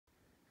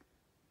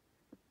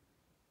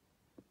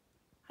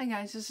Hi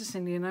guys, this is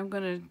Cindy and I'm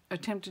going to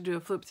attempt to do a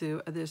flip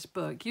through of this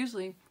book.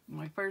 Usually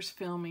my first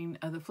filming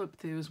of the flip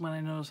through is when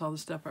I notice all the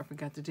stuff I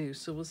forgot to do,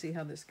 so we'll see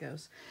how this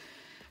goes.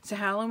 It's a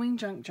Halloween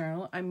junk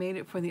journal. I made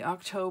it for the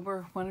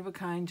October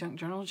one-of-a-kind junk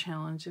journal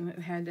challenge, and it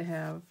had to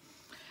have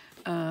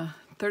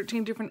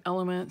 13 different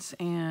elements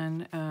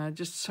and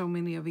just so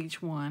many of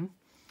each one.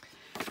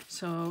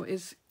 So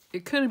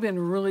it could have been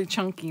really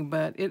chunky,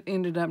 but it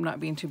ended up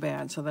not being too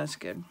bad, so that's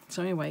good.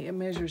 So anyway, it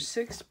measures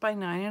 6 by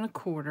 9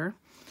 1/4.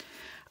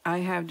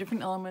 I have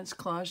different elements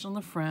collaged on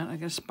the front. I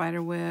got a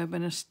spider web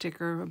and a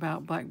sticker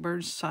about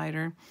blackbird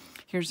cider.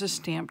 Here's a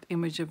stamped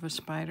image of a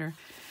spider.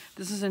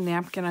 This is a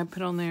napkin I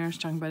put on there. It's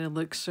talking about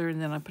elixir,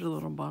 and then I put a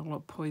little bottle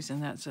of poison.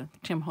 That's a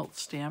Tim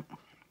Holtz stamp.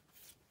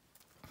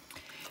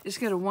 It's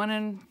got a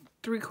 1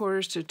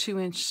 3/4 to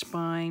 2-inch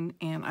spine,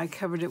 and I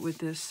covered it with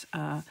this.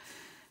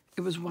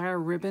 It was wire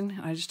ribbon.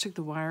 I just took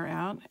the wire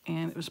out,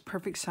 and it was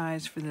perfect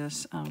size for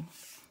this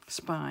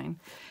spine.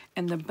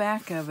 And the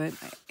back of it,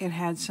 it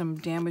had some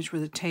damage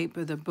with the tape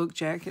of the book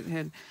jack. It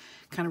had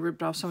kind of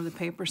ripped off some of the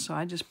paper, so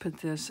I just put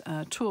this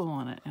tool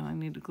on it, and I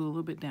need to glue a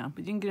little bit down.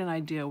 But you can get an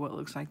idea of what it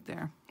looks like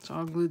there. So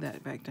I'll glue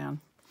that back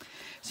down.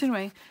 So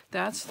anyway,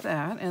 that's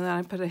that. And then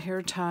I put a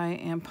hair tie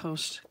and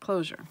post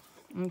closure.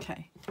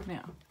 Okay,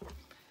 now,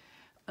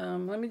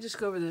 let me just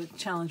go over the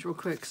challenge real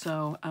quick,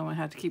 so I won't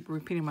have to keep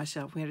repeating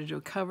myself. We had to do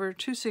a cover,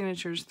 2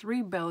 signatures,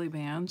 3 belly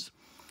bands,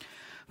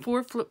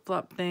 4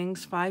 flip-flop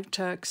things, 5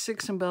 tucks,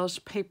 6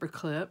 embellished paper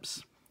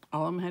clips.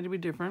 All of them had to be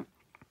different.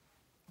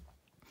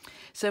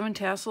 7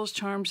 tassels,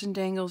 charms, and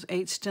dangles,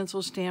 8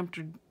 stenciled stamped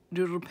or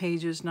doodled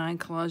pages, 9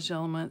 collaged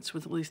elements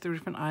with at least 3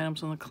 different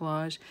items on the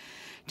collage,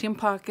 10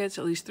 pockets,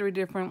 at least 3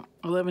 different,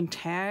 11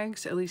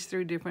 tags, at least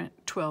 3 different,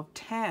 12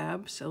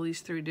 tabs, at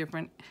least 3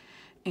 different,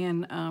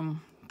 and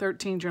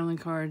 13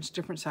 journaling cards,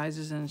 different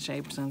sizes and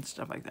shapes and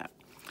stuff like that.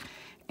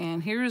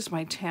 And here is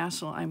my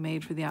tassel I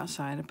made for the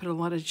outside. I put a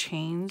lot of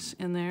chains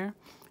in there,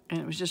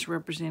 and it was just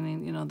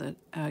representing, you know, the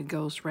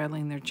ghosts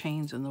rattling their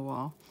chains in the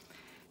wall.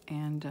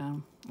 And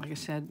like I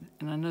said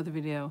in another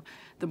video,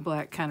 the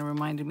black kind of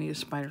reminded me of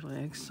spider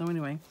legs. So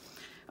anyway,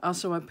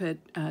 also I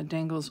put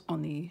dangles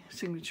on the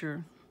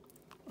signature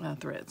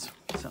threads.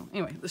 So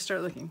anyway, let's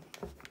start looking.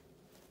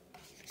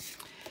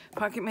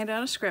 Pocket made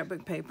out of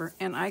scrapbook paper,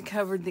 and I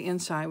covered the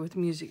inside with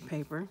music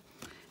paper.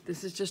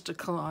 This is just a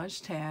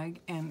collage tag,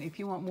 and if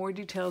you want more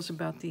details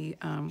about the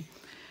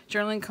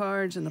journaling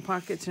cards and the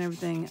pockets and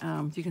everything,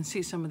 you can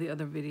see some of the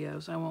other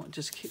videos. I won't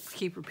just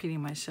keep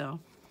repeating myself.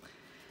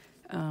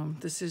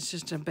 This is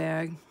just a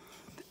bag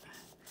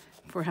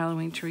for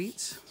Halloween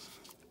treats.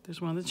 There's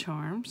one of the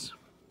charms.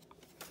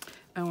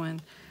 Oh,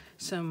 and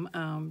some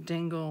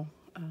dangle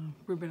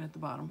ribbon at the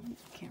bottom.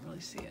 Can't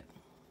really see it.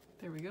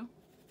 There we go.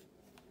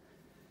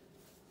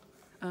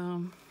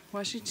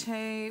 Washi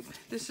tape.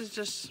 This is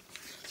just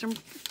some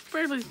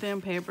fairly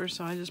thin paper,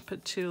 so I just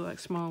put 2 like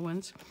small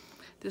ones.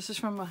 This is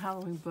from a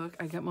Halloween book.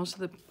 I got most of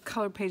the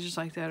color pages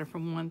like that are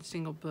from one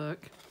single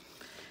book.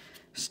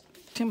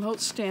 Tim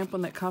Holtz stamp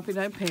on that coffee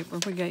dyed paper.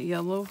 We got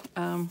yellow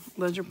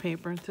ledger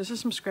paper. This is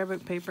some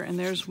scrapbook paper, and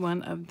there's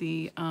one of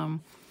the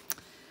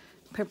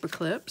paper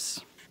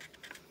clips.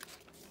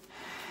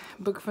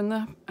 Book from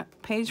the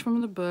page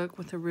from the book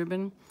with a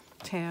ribbon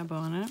tab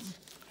on it.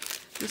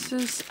 This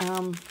is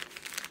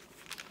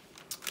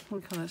what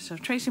do we call that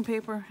stuff? Tracing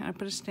paper, and I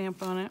put a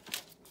stamp on it.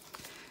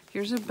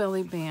 Here's a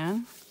belly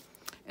band,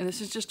 and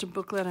this is just a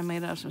booklet I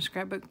made out of some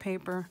scrapbook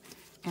paper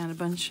and a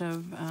bunch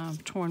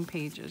of torn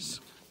pages.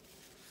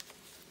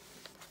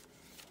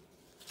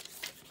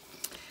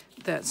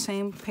 That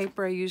same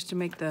paper I used to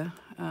make the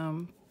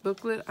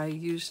booklet, I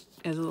used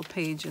as a little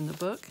page in the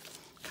book.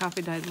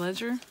 Coffee dyed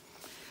ledger.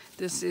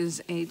 This is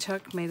a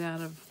tuck made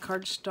out of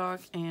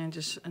cardstock and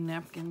just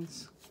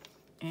napkins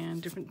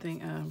and different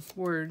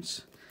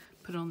words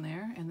put on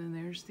there. And then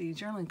there's the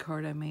journaling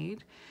card I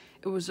made.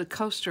 It was a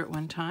coaster at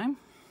one time.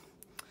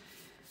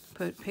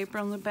 Put paper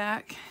on the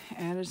back,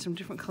 added some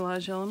different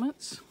collage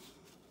elements.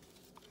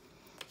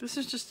 This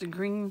is just a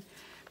green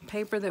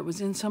paper that was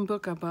in some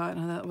book I bought,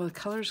 and I thought, well, the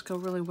colors go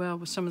really well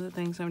with some of the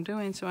things I'm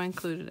doing, so I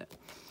included it.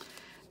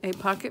 A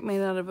pocket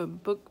made out of a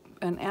book,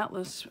 an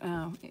atlas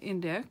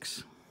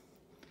index.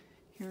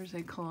 Here's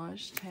a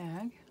collage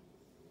tag.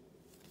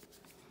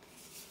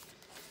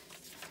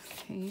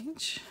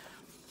 Page.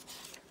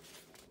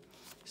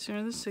 Center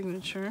of the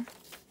signature.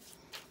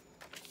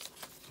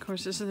 Of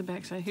course, this is the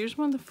back side. Here's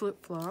one of the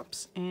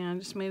flip-flops, and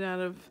it's made out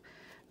of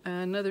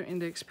another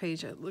index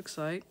page, it looks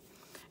like.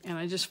 And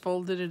I just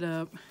folded it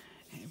up,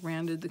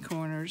 rounded the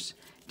corners,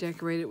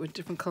 decorated it with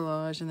different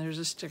collage, and there's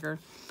a sticker.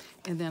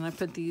 And then I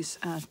put these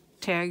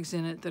tags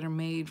in it that are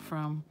made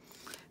from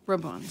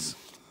rub-ons.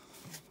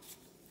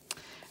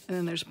 And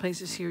then there's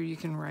places here you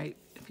can write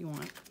if you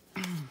want.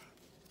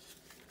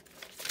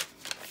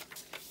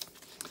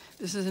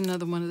 This is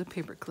another one of the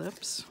paper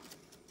clips.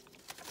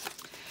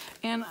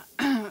 And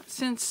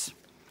since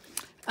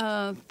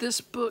this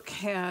book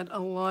had a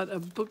lot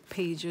of book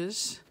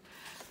pages,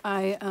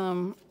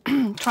 I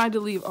tried to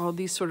leave all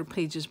these sort of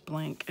pages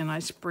blank, and I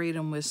sprayed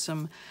them with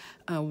some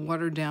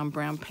watered down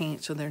brown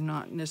paint so they're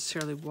not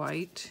necessarily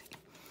white.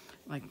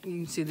 Like you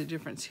can see the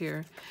difference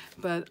here.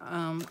 But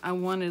I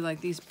wanted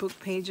like these book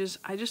pages.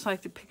 I just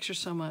like the picture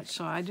so much,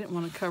 so I didn't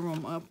want to cover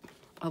them up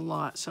a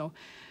lot. So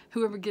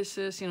whoever gets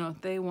this, you know,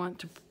 if they want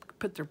to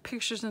put their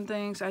pictures and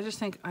things, I just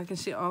think I can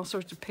see all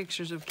sorts of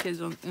pictures of kids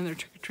in their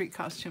trick-or-treat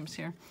costumes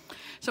here.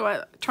 So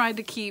I tried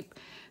to keep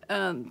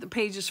the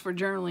pages for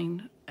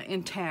journaling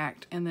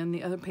intact, and then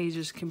the other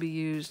pages can be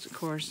used, of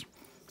course,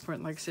 for,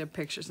 like I said,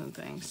 pictures and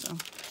things. So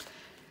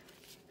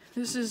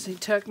this is a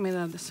tuck made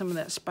out of some of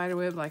that spider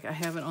web, like I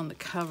have it on the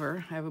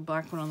cover. I have a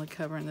black one on the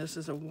cover, and this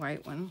is a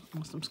white one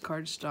on some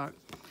cardstock.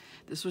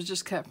 This was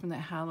just cut from that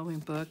Halloween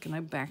book, and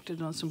I backed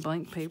it on some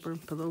blank paper,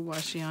 put a little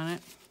washi on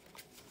it.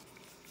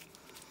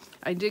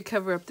 I did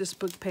cover up this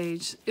book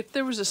page. If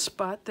there was a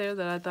spot there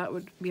that I thought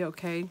would be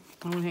okay,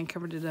 I went ahead and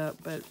covered it up,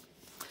 but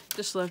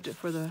just left it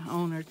for the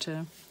owner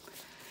to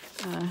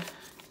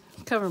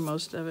cover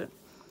most of it.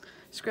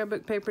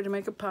 Scrapbook paper to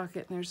make a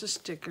pocket, and there's a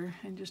sticker,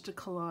 and just a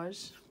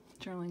collage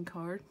journaling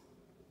card.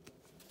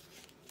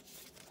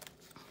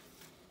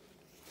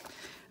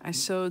 I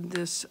sewed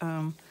this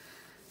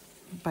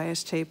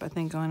bias tape, I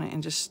think, on it,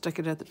 and just stuck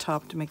it at the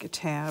top to make a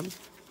tab.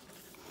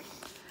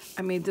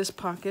 I made this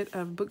pocket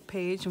of a book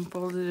page and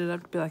folded it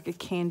up to be like a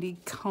candy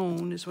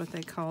cone, is what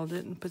they called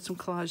it, and put some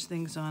collage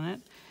things on it.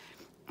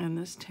 And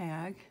this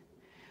tag,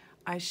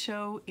 I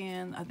show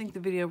in, I think the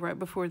video right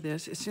before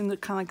this, it's in the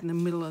kind of like in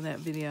the middle of that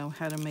video,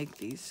 how to make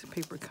these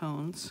paper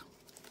cones.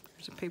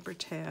 There's a paper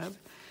tab,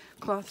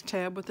 cloth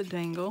tab with a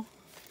dangle.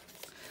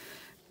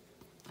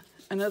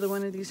 Another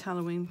one of these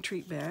Halloween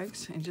treat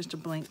bags, and just a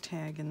blank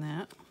tag in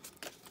that.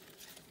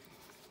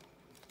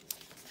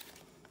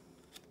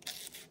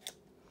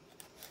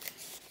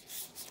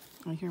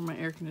 I hear my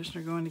air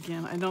conditioner going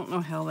again. I don't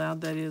know how loud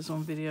that is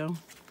on video.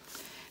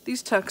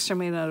 These tucks are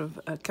made out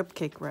of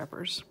cupcake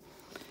wrappers.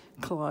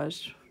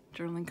 Collaged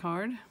journaling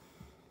card.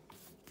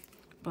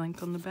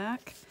 Blank on the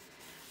back.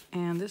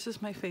 And this is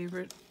my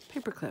favorite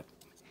paperclip.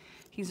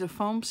 He's a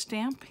foam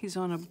stamp. He's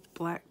on a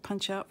black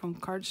punch out from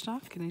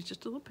cardstock, and he's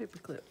just a little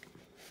paperclip.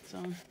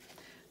 So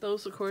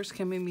those, of course,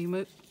 can be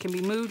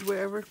moved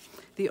wherever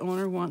the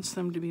owner wants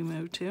them to be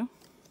moved to.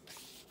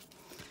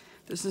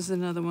 This is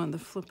another one of the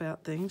flip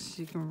out things.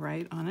 You can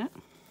write on it.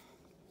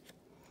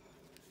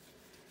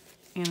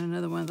 And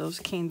another one of those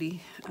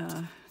candy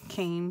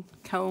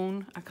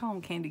cone. I call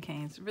them candy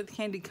canes, but the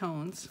candy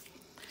cones.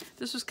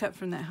 This was cut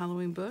from that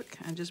Halloween book.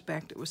 I just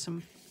backed it with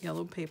some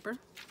yellow paper.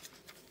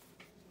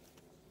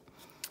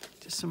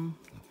 Just some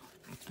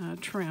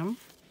trim.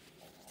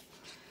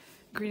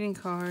 Greeting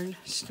card,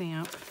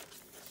 stamp,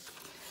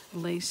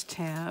 lace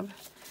tab.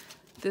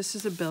 This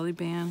is a belly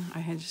band. I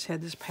had just had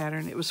this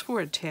pattern. It was for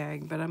a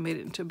tag, but I made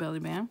it into a belly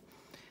band.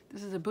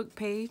 This is a book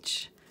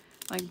page,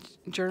 like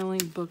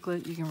journaling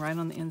booklet. You can write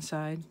on the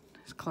inside.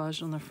 It's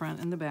collaged on the front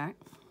and the back.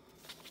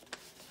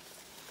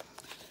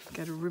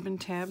 Got a ribbon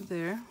tab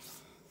there.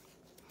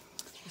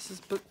 This is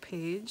book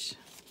page.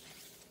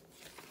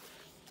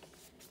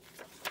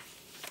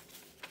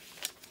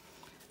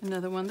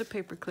 Another one, the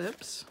paper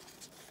clips.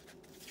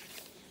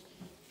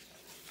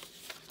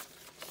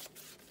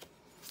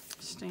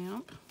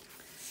 Stamp.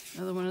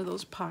 Another one of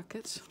those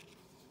pockets.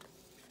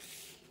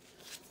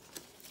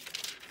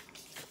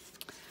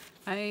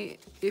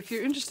 If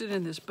you're interested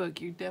in this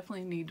book, you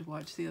definitely need to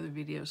watch the other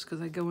videos,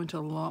 because I go into a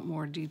lot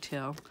more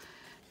detail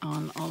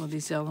on all of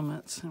these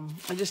elements.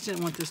 I just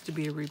didn't want this to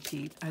be a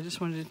repeat. I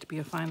just wanted it to be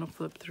a final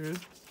flip through.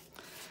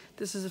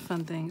 This is a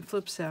fun thing. It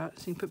flips out,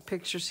 so you can put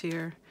pictures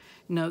here,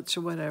 notes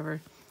or whatever,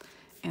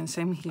 and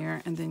same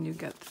here. And then you've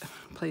got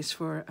a place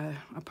for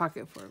a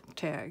pocket for a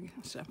tag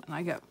and stuff. And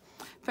I got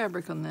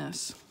fabric on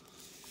this.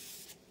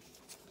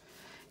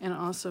 And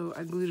also,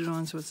 I glued it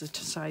on so it's a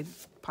side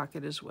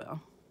pocket as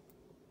well.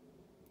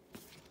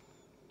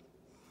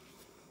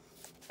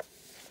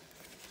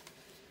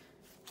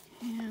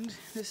 And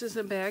this is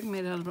a bag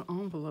made out of an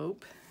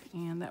envelope,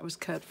 and that was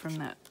cut from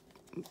that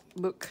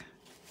book,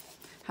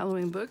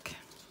 Halloween book.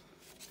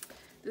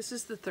 This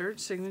is the third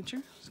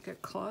signature. It's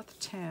got cloth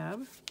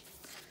tab,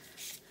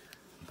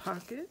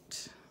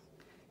 pocket,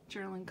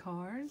 journaling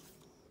card,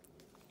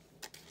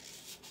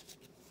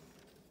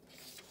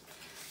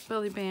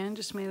 belly band,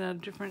 just made out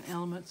of different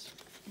elements,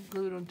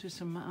 glued onto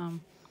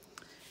some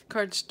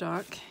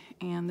cardstock.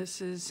 And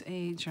this is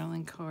a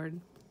journaling card,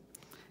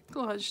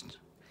 collaged.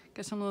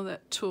 Got some of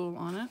that tulle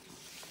on it.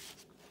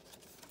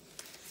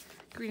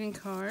 Greeting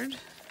card,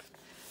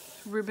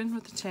 ribbon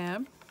with a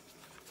tab,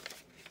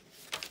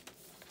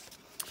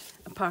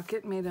 a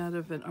pocket made out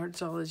of an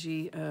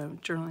Artsology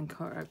journaling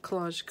card,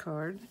 collage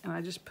card, and I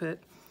just put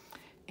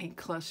a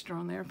cluster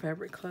on there,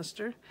 fabric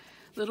cluster.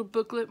 Little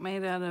booklet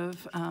made out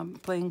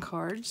of playing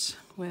cards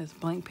with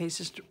blank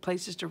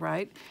places to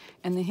write,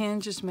 and the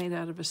hinge is made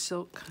out of a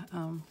silk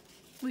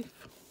leaf.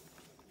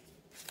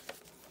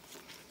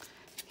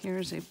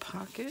 Here's a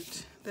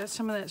pocket. That's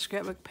some of that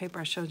scrapbook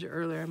paper I showed you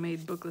earlier. I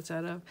made booklets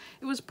out of.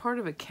 It was part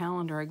of a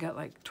calendar I got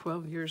like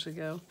 12 years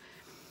ago.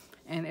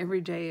 And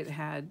every day it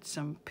had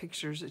some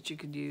pictures that you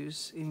could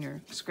use in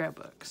your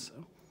scrapbook. So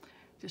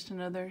just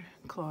another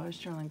collage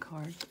journaling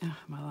card. Ugh,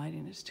 my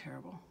lighting is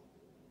terrible.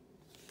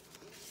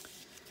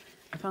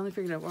 I finally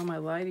figured out why my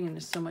lighting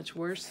is so much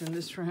worse than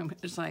this room.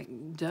 It's like,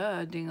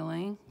 duh,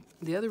 ding-a-ling.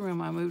 The other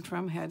room I moved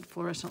from had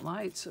fluorescent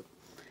lights,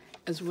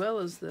 as well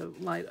as the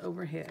light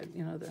overhead,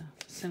 you know, the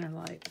center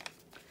light.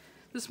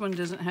 This one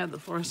doesn't have the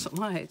fluorescent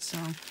light, so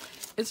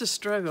it's a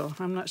struggle.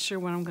 I'm not sure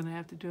what I'm going to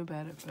have to do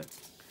about it, but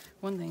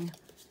one thing,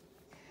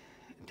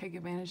 take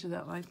advantage of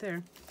that light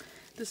there.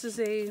 This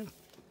is a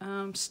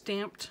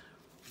stamped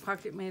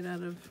pocket made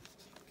out of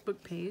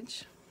book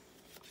page.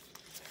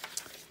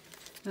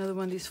 Another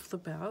one of these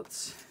flip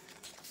outs.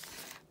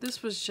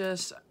 This was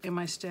just in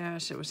my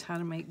stash. It was how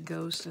to make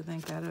ghosts, I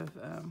think, out of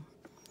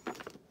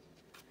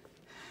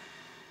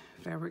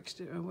fabrics,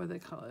 or what do they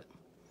call it?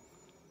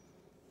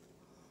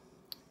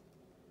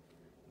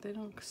 They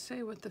don't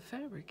say what the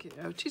fabric is.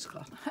 Oh,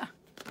 cheesecloth.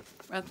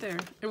 Right there.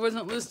 It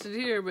wasn't listed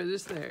here, but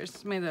it's there.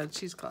 It's made out of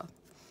cheesecloth.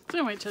 So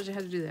anyway, it tells you how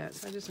to do that.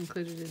 So I just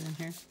included it in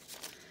here.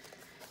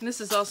 And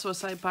this is also a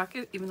side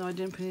pocket, even though I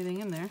didn't put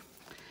anything in there.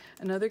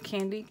 Another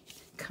candy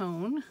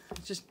cone,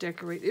 just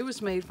decorate. It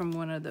was made from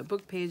one of the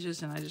book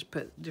pages, and I just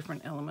put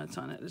different elements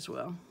on it as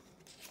well.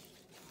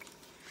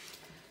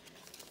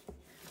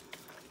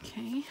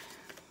 Okay.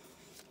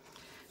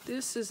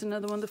 This is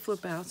another one of the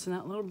flip outs, and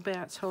that little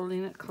bat's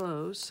holding it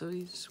closed, so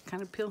you just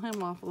kind of peel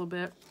him off a little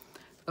bit.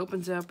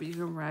 Opens up, you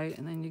can write,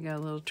 and then you got a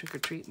little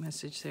trick-or-treat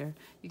message there.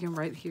 You can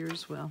write here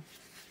as well.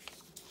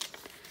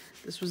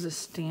 This was a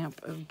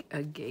stamp of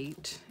a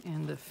gate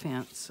and the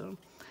fence, so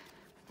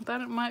I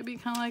thought it might be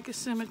kind of like a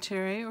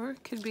cemetery, or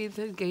it could be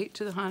the gate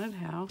to the haunted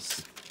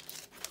house.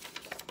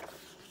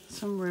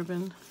 Some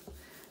ribbon.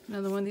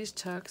 Another one of these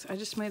tucks. I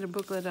just made a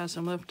booklet out of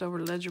some leftover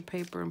ledger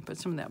paper and put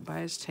some of that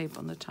bias tape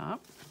on the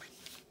top.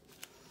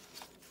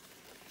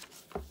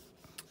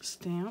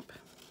 Stamp.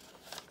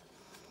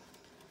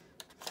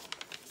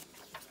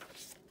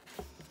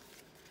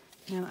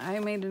 And I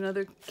made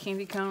another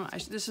candy cone.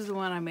 This is the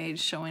one I made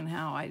showing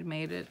how I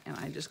made it, and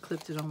I just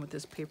clipped it on with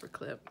this paper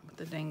clip with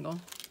the dangle.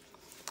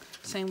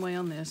 Same way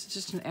on this. It's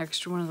just an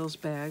extra one of those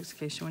bags in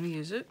case you want to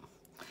use it.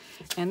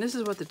 And this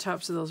is what the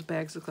tops of those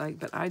bags look like,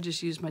 but I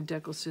just used my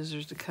decal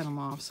scissors to cut them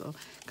off, so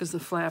because the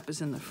flap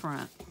is in the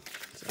front.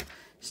 So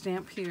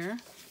stamp here.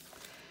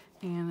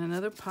 And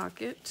another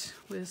pocket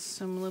with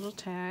some little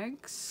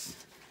tags.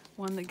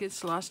 One that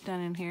gets lost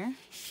down in here.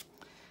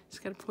 It's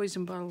got a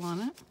poison bottle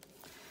on it.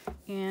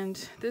 And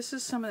this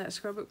is some of that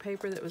scrapbook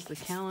paper that was the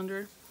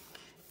calendar.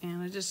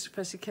 And I just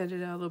fussy cut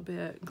it out a little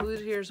bit. Glued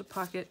it here as a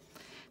pocket.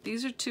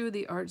 These are two of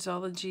the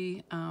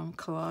Artsology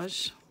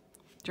collage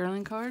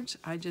journaling cards.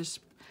 I just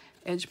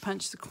edge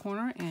punched the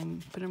corner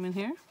and put them in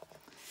here.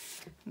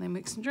 And they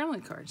make some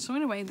journaling cards. So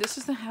anyway, this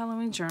is the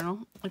Halloween journal.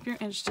 If you're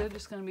interested,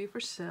 it's going to be for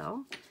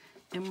sale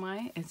in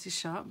my Etsy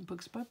shop,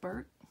 Books by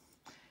Bert.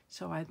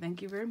 So I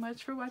thank you very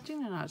much for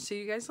watching, and I'll see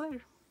you guys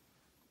later.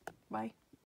 Bye.